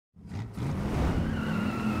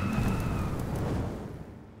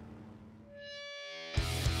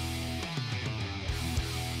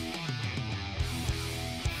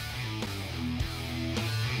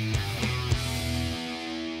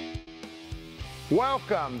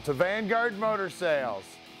Welcome to Vanguard Motor Sales.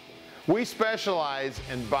 We specialize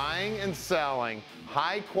in buying and selling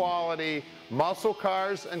high quality muscle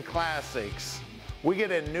cars and classics. We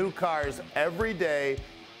get in new cars every day,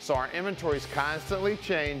 so our inventory is constantly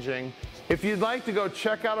changing. If you'd like to go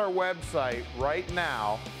check out our website right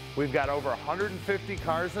now, we've got over 150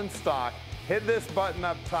 cars in stock. Hit this button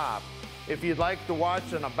up top. If you'd like to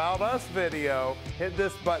watch an About Us video, hit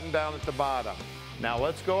this button down at the bottom. Now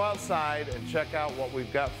let's go outside and check out what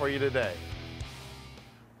we've got for you today.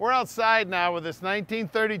 We're outside now with this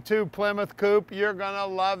 1932 Plymouth Coupe. You're gonna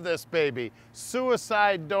love this baby.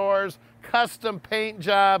 Suicide doors, custom paint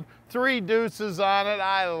job, 3 deuces on it.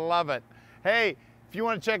 I love it. Hey, if you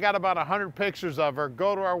want to check out about 100 pictures of her,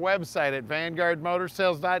 go to our website at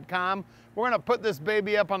vanguardmotorsales.com. We're gonna put this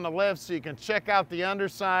baby up on the lift so you can check out the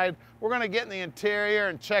underside. We're gonna get in the interior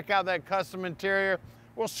and check out that custom interior.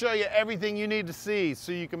 We'll show you everything you need to see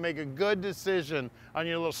so you can make a good decision on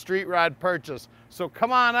your little street rod purchase. So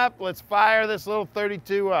come on up, let's fire this little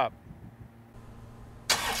 32 up.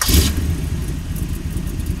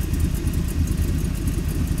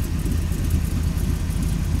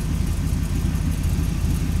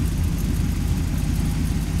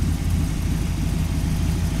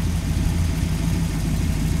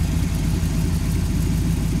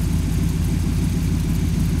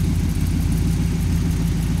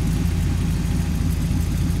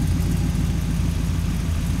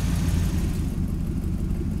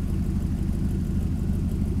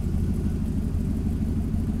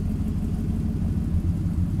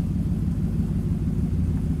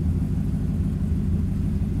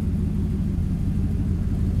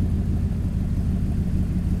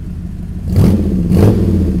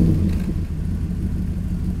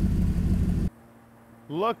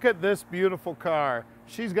 Look at this beautiful car.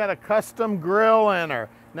 She's got a custom grille in her.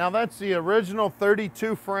 Now that's the original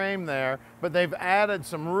 32 frame there, but they've added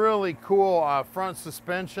some really cool front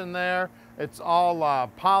suspension there. It's all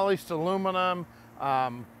polished aluminum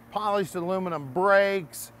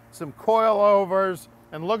brakes, some coilovers,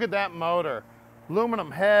 and look at that motor.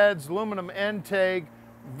 Aluminum heads, aluminum intake,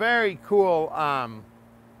 very cool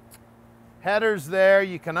headers there.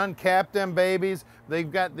 You can uncap them babies.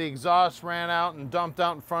 They've got the exhaust ran out and dumped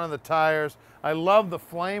out in front of the tires. I love the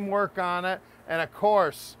flame work on it. And of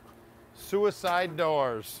course, suicide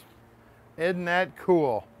doors. Isn't that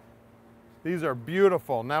cool? These are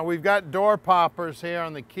beautiful. Now we've got door poppers here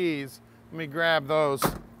on the keys. Let me grab those.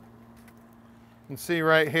 You can see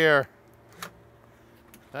right here.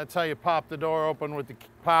 That's how you pop the door open with the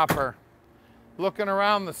popper. Looking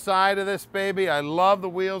around the side of this baby, I love the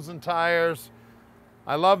wheels and tires.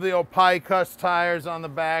 I love the old pie cuss tires on the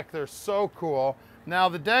back. They're so cool. Now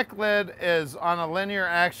the deck lid is on a linear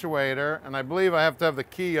actuator, and I believe I have to have the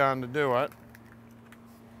key on to do it.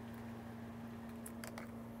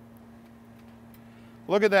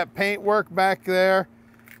 Look at that paint work back there.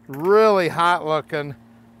 Really hot looking.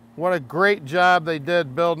 What a great job they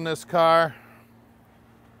did building this car.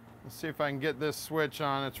 Let's see if I can get this switch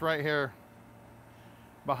on. It's right here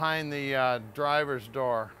behind the driver's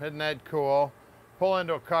door. Isn't that cool? Pull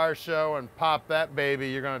into a car show and pop that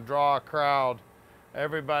baby, you're gonna draw a crowd.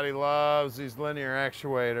 Everybody loves these linear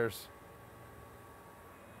actuators.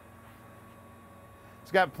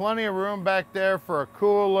 It's got plenty of room back there for a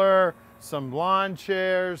cooler, some lawn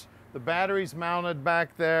chairs. The battery's mounted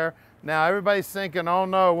back there. Now everybody's thinking, oh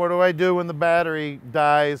no, what do I do when the battery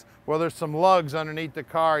dies? Well, there's some lugs underneath the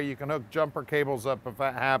car. You can hook jumper cables up if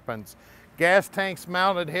that happens. Gas tanks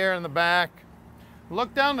mounted here in the back.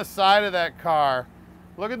 Look down the side of that car.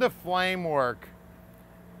 Look at the flame work.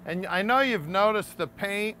 And I know you've noticed the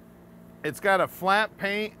paint. It's got a flat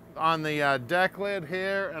paint on the deck lid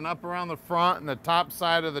here and up around the front and the top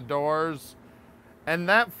side of the doors. And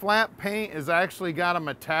that flat paint has actually got a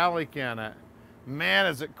metallic in it. Man,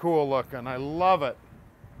 is it cool looking. I love it.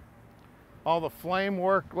 All the flame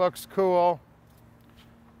work looks cool.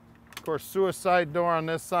 Of course, suicide door on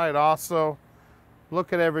this side also.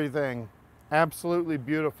 Look at everything. Absolutely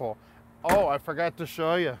beautiful. Oh, I forgot to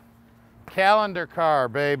show you. Calendar car,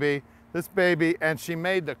 baby. This baby, and she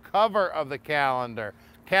made the cover of the calendar.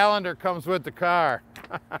 Calendar comes with the car.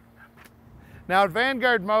 Now at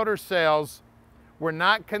Vanguard Motor Sales, we're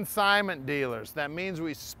not consignment dealers. That means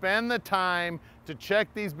we spend the time to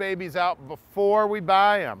check these babies out before we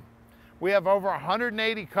buy them. We have over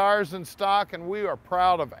 180 cars in stock, and we are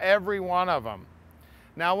proud of every one of them.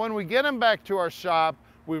 Now when we get them back to our shop,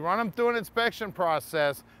 we run them through an inspection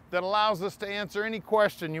process that allows us to answer any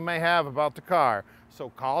question you may have about the car.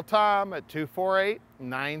 So call Tom at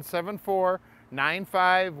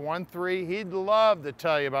 248-974-9513. He'd love to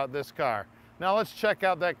tell you about this car. Now let's check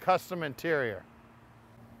out that custom interior.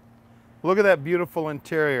 Look at that beautiful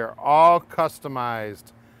interior, all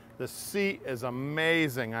customized. The seat is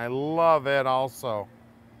amazing. I love it also.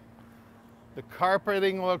 The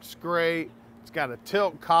carpeting looks great. It's got a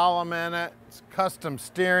tilt column in it. It's custom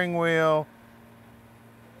steering wheel.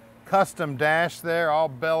 Custom dash there, all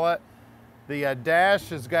billet. The dash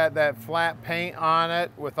has got that flat paint on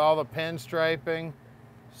it with all the pinstriping.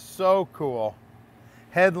 So cool.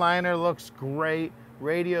 Headliner looks great.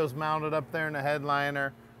 Radio's mounted up there in the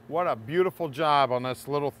headliner. What a beautiful job on this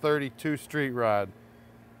little 32 Street Rod.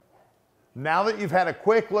 Now that you've had a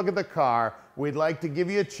quick look at the car, we'd like to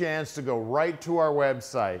give you a chance to go right to our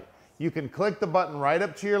website. You can click the button right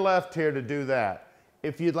up to your left here to do that.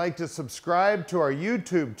 If you'd like to subscribe to our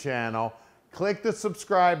YouTube channel, click the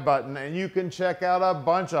subscribe button and you can check out a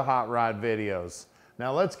bunch of hot rod videos.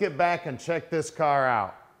 Now let's get back and check this car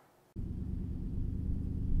out.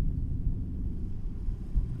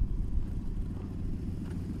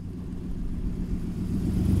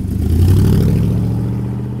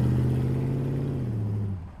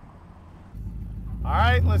 All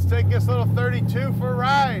right, let's take this little 32 for a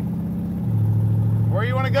ride. Where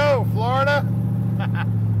you want to go, Florida?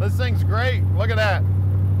 This thing's great. Look at that.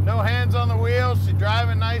 No hands on the wheel. She's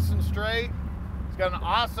driving nice and straight. It's got an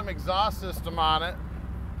awesome exhaust system on it.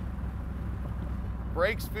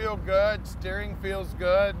 Brakes feel good. Steering feels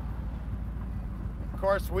good. Of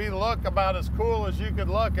course, we look about as cool as you could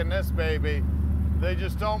look in this baby. They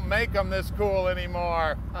just don't make them this cool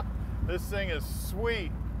anymore. This thing is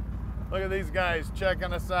sweet. Look at these guys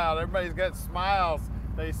checking us out. Everybody's got smiles.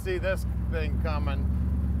 They see this thing coming.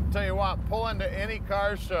 I'll tell you what, pull into any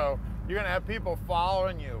car show, you're gonna have people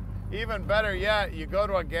following you. Even better yet, you go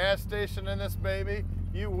to a gas station in this baby,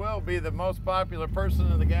 you will be the most popular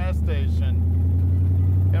person in the gas station.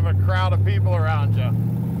 You have a crowd of people around you.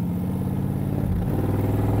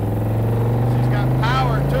 She's got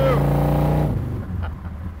power too.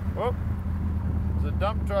 Whoop. There's a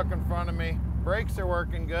dump truck in front of me. Brakes are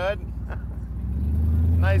working good.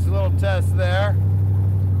 Nice little test there.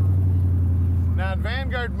 Now at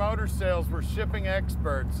Vanguard Motor Sales, we're shipping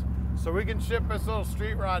experts. So we can ship this little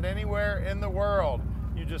street rod anywhere in the world.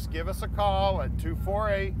 You just give us a call at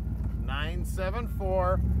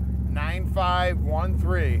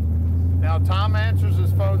 248-974-9513. Now Tom answers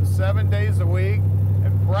his phone 7 days a week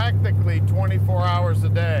and practically 24 hours a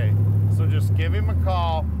day. So just give him a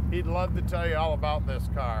call. He'd love to tell you all about this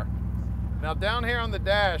car. Now down here on the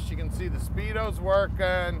dash, you can see the speedo's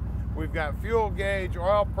working. We've got fuel gauge,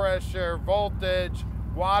 oil pressure, voltage,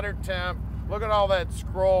 water temp. Look at all that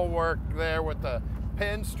scroll work there with the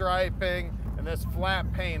pinstriping, and this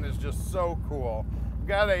flat paint is just so cool. We've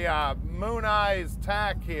got a moon eyes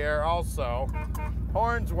tack here also.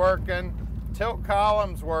 Horns working, tilt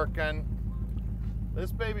columns working.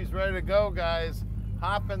 This baby's ready to go, guys.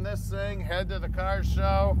 Hop in this thing, head to the car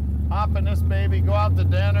show, hop in this baby, go out to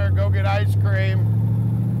dinner, go get ice cream.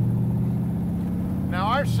 Now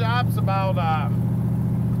our shop's about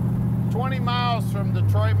 20 miles from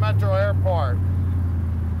Detroit Metro Airport.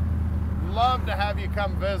 Love to have you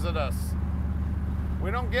come visit us. We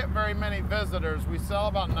don't get very many visitors. We sell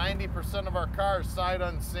about 90% of our cars sight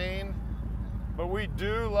unseen, but we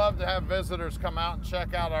do love to have visitors come out and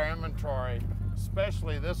check out our inventory,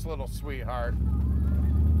 especially this little sweetheart.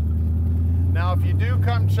 Now, if you do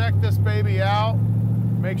come check this baby out,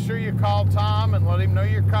 make sure you call Tom and let him know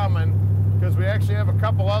you're coming, because we actually have a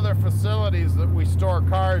couple other facilities that we store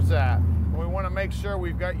cars at. And we want to make sure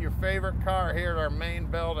we've got your favorite car here at our main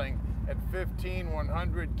building at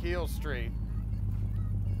 15100 Keel Street.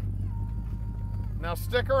 Now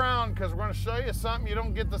stick around, because we're going to show you something you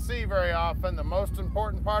don't get to see very often, the most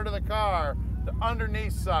important part of the car, the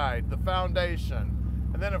underneath side, the foundation.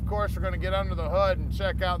 And then of course we're going to get under the hood and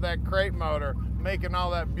check out that crate motor making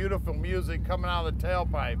all that beautiful music coming out of the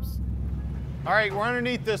tailpipes. All right, we're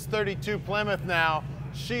underneath this 32 Plymouth now.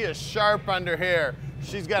 She is sharp under here.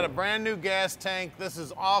 She's got a brand new gas tank. This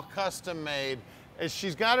is all custom made.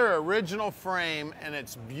 She's got her original frame and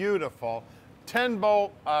it's beautiful.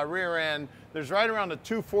 10-bolt rear end. There's right around a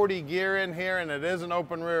 240 gear in here, and it is an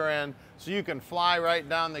open rear end, so you can fly right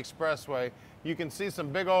down the expressway. You can see some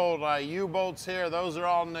big old U-bolts here. Those are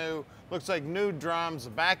all new. Looks like new drums.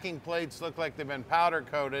 The backing plates look like they've been powder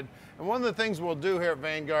coated. And one of the things we'll do here at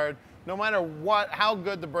Vanguard, no matter how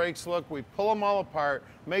good the brakes look, we pull them all apart,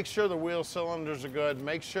 make sure the wheel cylinders are good,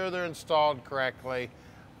 make sure they're installed correctly.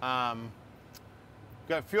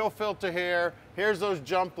 Got fuel filter here. Here's those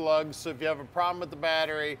jump lugs. So if you have a problem with the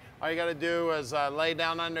battery, all you got to do is lay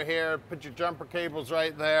down under here, put your jumper cables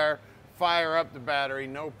right there, fire up the battery,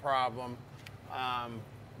 no problem.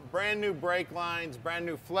 Brand new brake lines, brand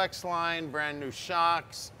new flex line, brand new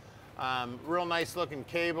shocks. Real nice looking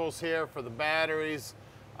cables here for the batteries.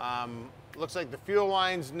 Looks like the fuel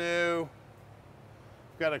line's new.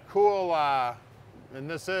 Got a cool, and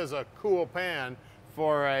this is a cool pan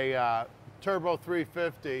for a turbo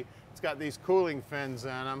 350. It's got these cooling fins in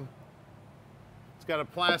them. It's got a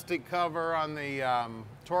plastic cover on the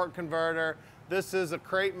torque converter. This is a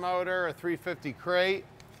crate motor, a 350 crate.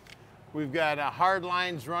 We've got hard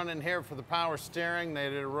lines running here for the power steering. They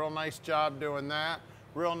did a real nice job doing that.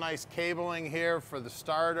 Real nice cabling here for the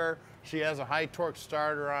starter. She has a high torque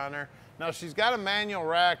starter on her. Now she's got a manual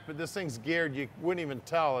rack, but this thing's geared. You wouldn't even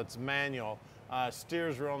tell it's manual.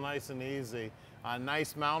 Steers real nice and easy.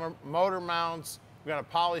 Nice motor mounts. We've got a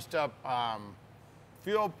polished up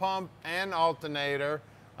fuel pump and alternator.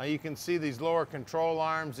 You can see these lower control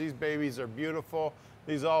arms. These babies are beautiful.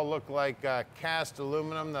 These all look like cast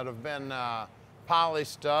aluminum that have been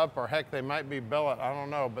polished up, or heck, they might be billet, I don't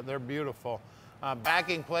know, but they're beautiful.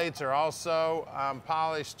 Backing plates are also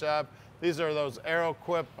polished up. These are those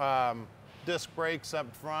Aeroquip disc brakes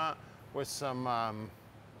up front with some,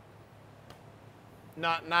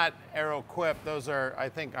 not Aeroquip, those are, I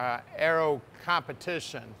think, Aero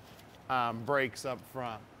Competition brakes up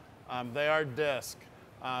front. They are disc.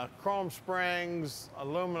 Chrome springs,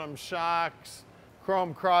 aluminum shocks,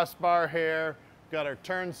 chrome crossbar here. Got our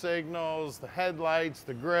turn signals, the headlights,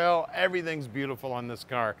 the grille, everything's beautiful on this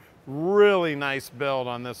car. Really nice build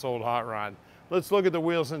on this old hot rod. Let's look at the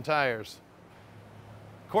wheels and tires.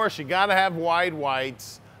 Of course, you gotta have wide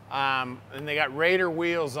whites, and they got Raider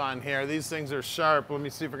wheels on here. These things are sharp. Let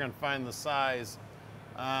me see if I can find the size.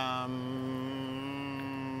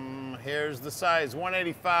 Here's the size,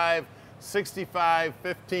 185, 65,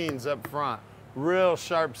 15s up front. Real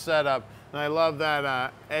sharp setup. And I love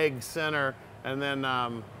that egg center, and then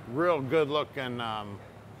real good looking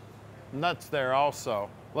nuts there also.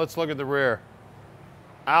 Let's look at the rear.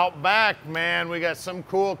 Out back, man, we got some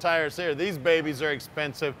cool tires here. These babies are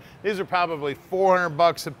expensive. These are probably 400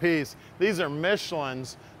 bucks a piece. These are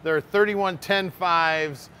Michelins. They're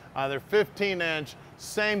 31-10-5s. They're 15-inch,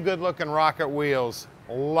 same good looking rocket wheels.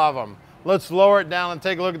 Love them. Let's lower it down and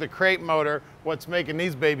take a look at the crate motor, what's making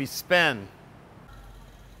these babies spin.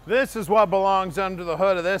 This is what belongs under the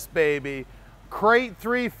hood of this baby. Crate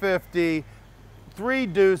 350, 3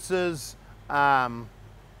 deuces.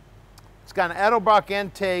 It's got an Edelbrock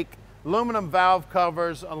intake, aluminum valve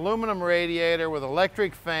covers, aluminum radiator with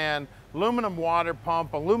electric fan, aluminum water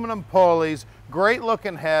pump, aluminum pulleys, great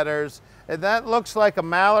looking headers. And that looks like a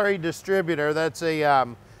Mallory Distributor. That's a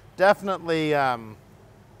definitely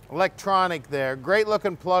electronic there. Great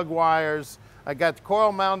looking plug wires. I got the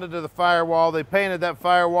coil mounted to the firewall. They painted that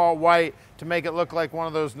firewall white to make it look like one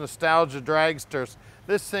of those nostalgia dragsters.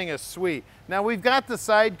 This thing is sweet. Now we've got the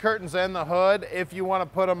side curtains and the hood if you want to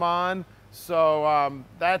put them on. So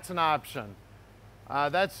that's an option.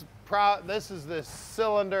 This is the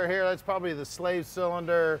cylinder here. That's probably the slave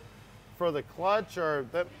cylinder for the clutch, or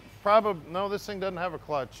that probably, no, this thing doesn't have a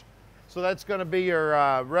clutch. So that's going to be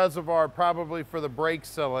your reservoir probably for the brake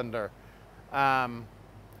cylinder.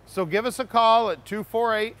 So give us a call at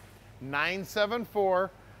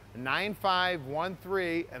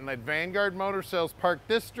 248-974-9513 and let Vanguard Motor Sales park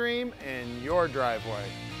this dream in your driveway.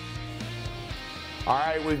 All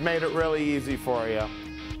right, we've made it really easy for you.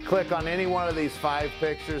 Click on any one of these 5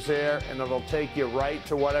 pictures here and it'll take you right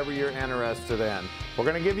to whatever you're interested in. We're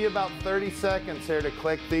going to give you about 30 seconds here to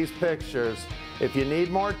click these pictures. If you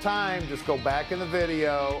need more time, just go back in the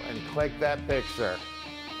video and click that picture.